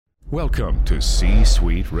Welcome to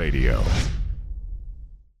C-Suite Radio.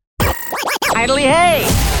 Idly hey!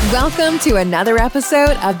 Welcome to another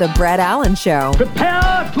episode of The Brett Allan Show.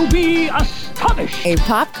 Prepare to be astonished! A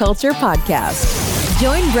pop culture podcast.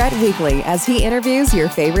 Join Brett weekly as he interviews your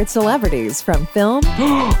favorite celebrities from film,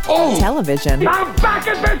 television, I'm back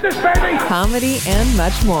in business, baby! comedy, and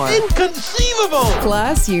much more. Inconceivable!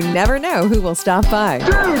 Plus, you never know who will stop by.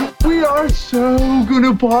 Dude, we are so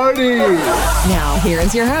gonna party! Now, here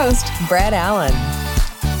is your host, Brett Allan.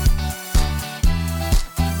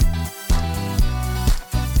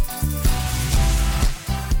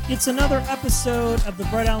 It's another episode of The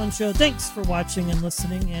Brett Allan Show. Thanks for watching and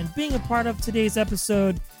listening and being a part of today's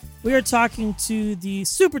episode. We are talking to the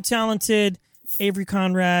super talented Avery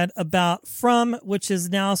Konrad about From, which is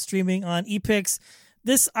now streaming on EPIX.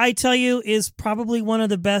 This, I tell you, is probably one of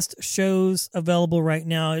the best shows available right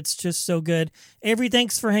now. It's just so good. Avery,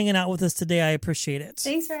 thanks for hanging out with us today. I appreciate it.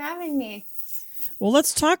 Thanks for having me. Well,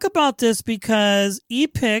 let's talk about this because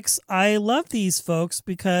EPIX, I love these folks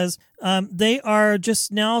because they are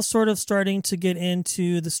just now sort of starting to get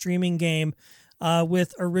into the streaming game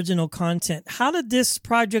with original content. How did this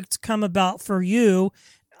project come about for you?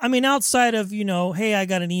 I mean, outside of, hey, I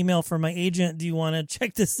got an email from my agent. Do you want to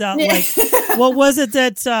check this out? Like, what was it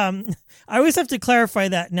that I always have to clarify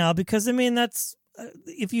that now because, I mean, that's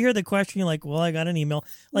if you hear the question, you're like, well, I got an email.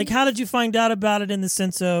 Like, how did you find out about it in the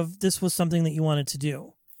sense of this was something that you wanted to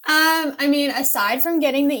do? I mean, aside from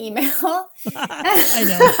getting the email, I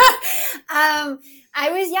know.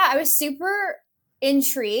 I was super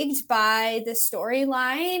intrigued by the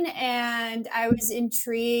storyline, and I was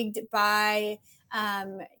intrigued by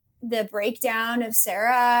the breakdown of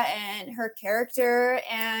Sarah and her character,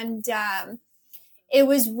 and it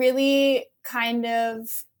was really kind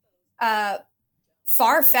of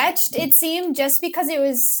far-fetched, it seemed, just because it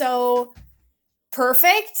was so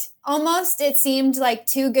perfect. Almost, it seemed like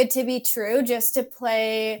too good to be true just to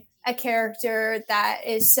play a character that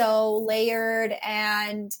is so layered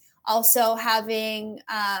and also having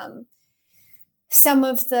some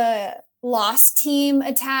of the Lost team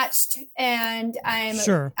attached. And I'm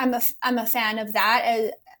a fan of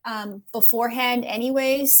that beforehand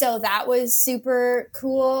anyway. So that was super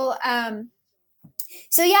cool.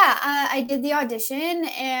 So yeah, I did the audition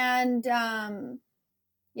and,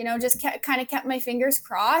 just kind of kept my fingers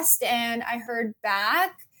crossed, and I heard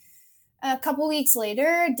back a couple weeks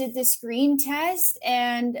later, did the screen test,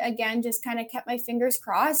 and again, just kind of kept my fingers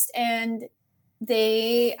crossed. And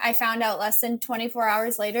I found out less than 24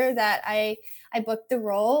 hours later that I booked the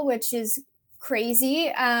role, which is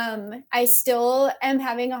crazy. I still am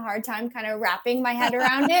having a hard time kind of wrapping my head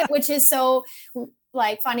around it, which is so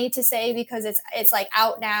funny to say because it's like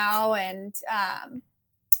out now. And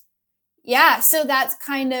so that's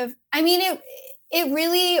kind of, I mean, it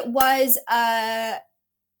really was a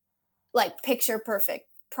picture perfect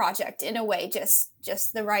project in a way,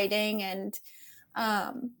 just the writing and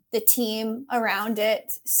the team around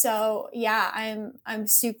it. So yeah, I'm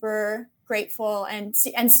super grateful and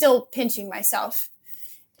still pinching myself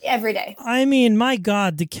every day. I mean, my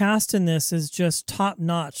God, the cast in this is just top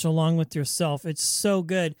notch along with yourself. It's so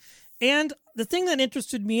good. And the thing that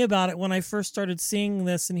interested me about it when I first started seeing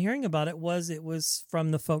this and hearing about it was from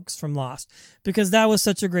the folks from Lost, because that was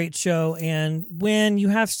such a great show. And when you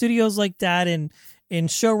have studios like that and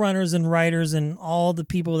showrunners and writers and all the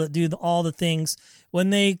people that do all the things, when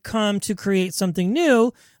they come to create something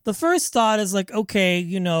new, the first thought is like, okay,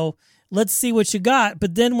 let's see what you got.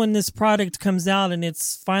 But then when this product comes out and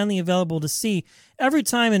it's finally available to see, every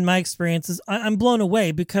time in my experiences, I'm blown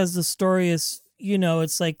away because the story is,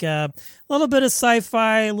 it's like a little bit of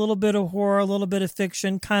sci-fi, a little bit of horror, a little bit of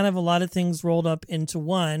fiction, kind of a lot of things rolled up into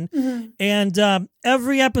one. Mm-hmm. And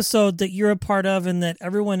every episode that you're a part of and that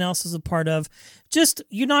everyone else is a part of, just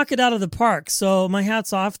you knock it out of the park. So my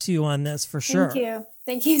hat's off to you on this for sure. Thank you.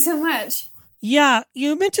 Thank you so much. Yeah,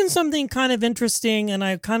 you mentioned something kind of interesting, and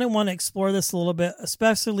I kind of want to explore this a little bit,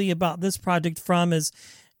 especially about this project From, is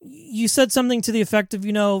you said something to the effect of,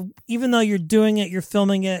 even though you're doing it, you're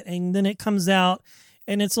filming it, and then it comes out,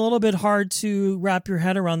 and it's a little bit hard to wrap your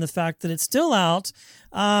head around the fact that it's still out.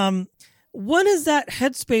 What is that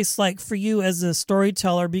headspace like for you as a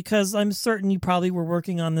storyteller? Because I'm certain you probably were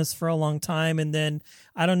working on this for a long time, and then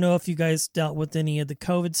I don't know if you guys dealt with any of the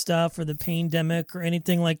COVID stuff or the pandemic or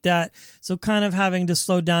anything like that, so kind of having to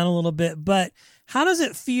slow down a little bit. But how does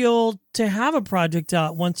it feel to have a project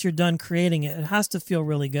out once you're done creating it? It has to feel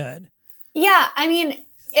really good. Yeah, I mean,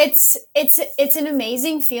 it's an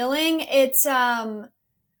amazing feeling. It's a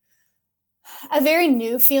very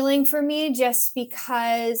new feeling for me, just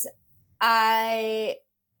because I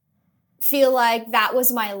feel like that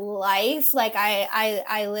was my life. Like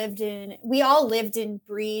we all lived and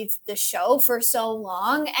breathed the show for so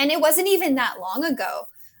long. And it wasn't even that long ago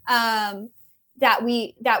that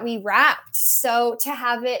we wrapped. So to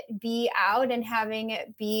have it be out and having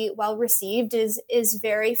it be well received is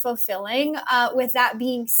very fulfilling. With that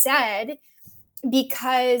being said,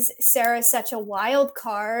 because Sarah's such a wild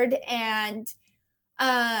card, and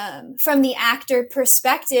from the actor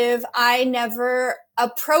perspective, I never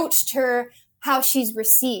approached her how she's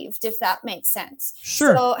received, if that makes sense.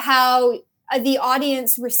 Sure. So how the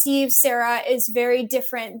audience receives Sarah is very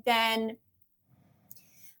different than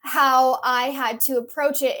how I had to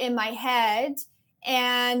approach it in my head,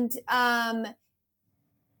 and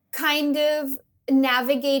kind of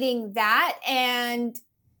navigating that and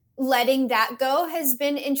letting that go has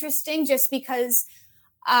been interesting, just because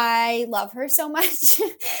I love her so much.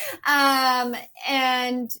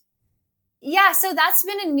 And yeah, so that's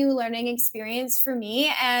been a new learning experience for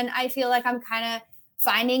me. And I feel like I'm kind of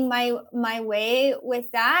finding my way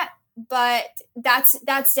with that. But that's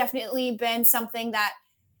definitely been something that,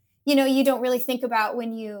 you don't really think about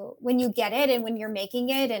when you get it and when you're making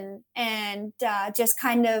it, and just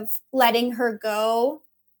kind of letting her go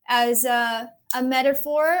as a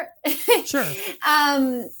metaphor. Sure.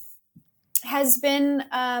 Has been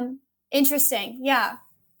interesting. Yeah.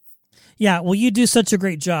 Yeah. Well, you do such a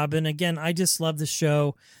great job. And again, I just love the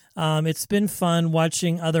show. It's been fun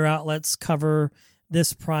watching other outlets cover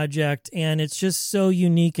this project, and it's just so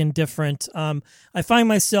unique and different. I find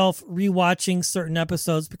myself rewatching certain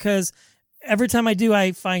episodes because every time I do,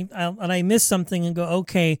 I find and I miss something and go,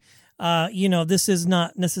 okay, this is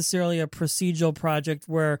not necessarily a procedural project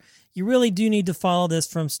where you really do need to follow this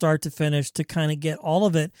from start to finish to kind of get all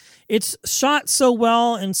of it. It's shot so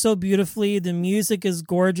well and so beautifully. The music is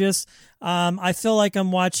gorgeous. I feel like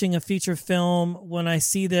I'm watching a feature film when I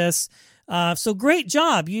see this. So great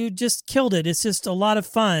job. You just killed it. It's just a lot of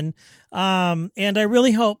fun. And I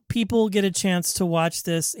really hope people get a chance to watch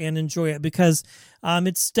this and enjoy it, because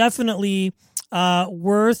it's definitely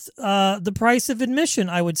worth the price of admission,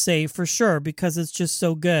 I would say, for sure, because it's just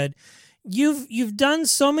so good. You've done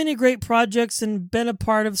so many great projects and been a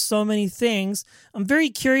part of so many things. I'm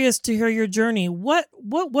very curious to hear your journey. What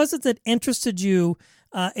was it that interested you,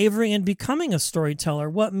 Avery, in becoming a storyteller?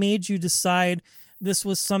 What made you decide this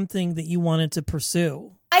was something that you wanted to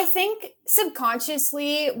pursue? I think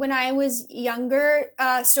subconsciously, when I was younger,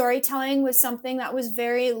 storytelling was something that was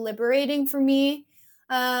very liberating for me.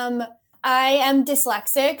 I am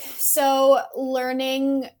dyslexic, so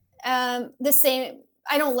learning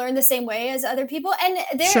I don't learn the same way as other people. And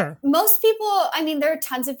most people, there are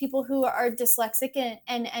tons of people who are dyslexic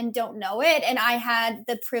and don't know it. And I had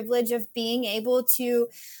the privilege of being able to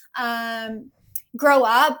grow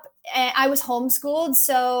up. And I was homeschooled.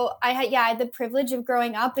 So I had the privilege of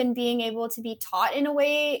growing up and being able to be taught in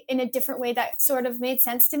a different way that sort of made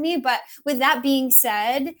sense to me. But with that being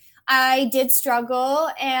said, I did struggle,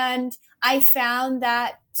 and I found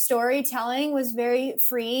that storytelling was very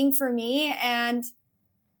freeing for me. And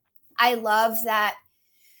I love that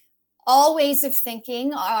all ways of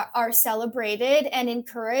thinking are celebrated and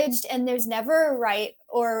encouraged, and there's never a right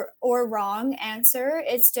or wrong answer.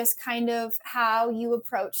 It's just kind of how you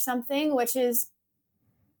approach something, which is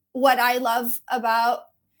what I love about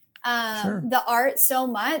the art so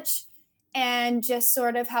much, and just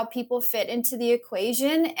sort of how people fit into the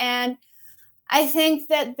equation. And I think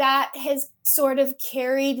that has sort of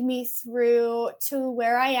carried me through to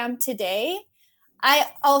where I am today.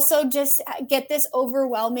 I also just get this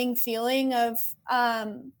overwhelming feeling of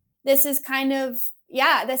this is kind of,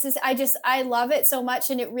 I love it so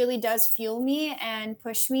much, and it really does fuel me and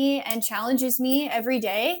push me and challenges me every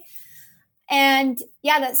day. And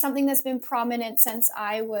that's something that's been prominent since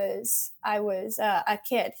I was a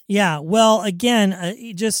kid. Yeah. Well, again,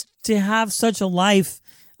 just to have such a life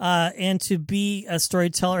and to be a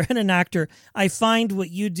storyteller and an actor, I find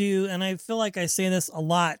what you do, and I feel like I say this a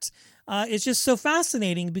lot, it's just so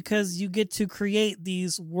fascinating, because you get to create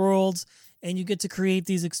these worlds and you get to create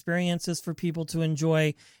these experiences for people to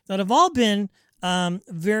enjoy that have all been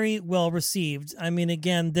very well received.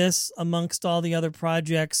 Again, this amongst all the other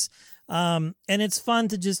projects, and it's fun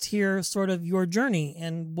to just hear sort of your journey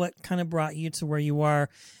and what kind of brought you to where you are.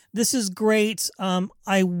 This is great.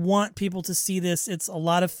 I want people to see this. It's a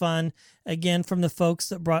lot of fun. Again, from the folks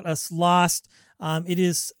that brought us Lost. It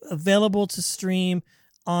is available to stream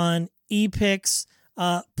on EPIX.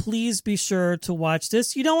 please be sure to watch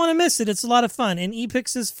this. You don't want to miss it. It's a lot of fun. And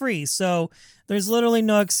EPIX is free, so there's literally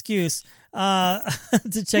no excuse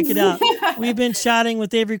to check it out. We've been chatting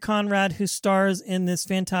with Avery Konrad, who stars in this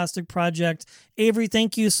fantastic project. Avery,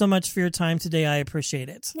 thank you so much for your time today. I appreciate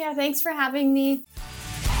it. Yeah, thanks for having me.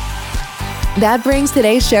 That brings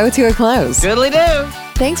today's show to a close. Doodly-doo.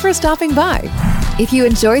 Thanks for stopping by. If you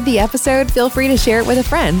enjoyed the episode, feel free to share it with a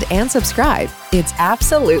friend and subscribe. It's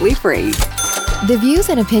absolutely free. The views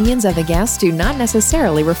and opinions of the guests do not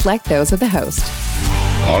necessarily reflect those of the host.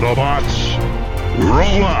 Autobots,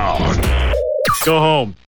 roll out. Go home.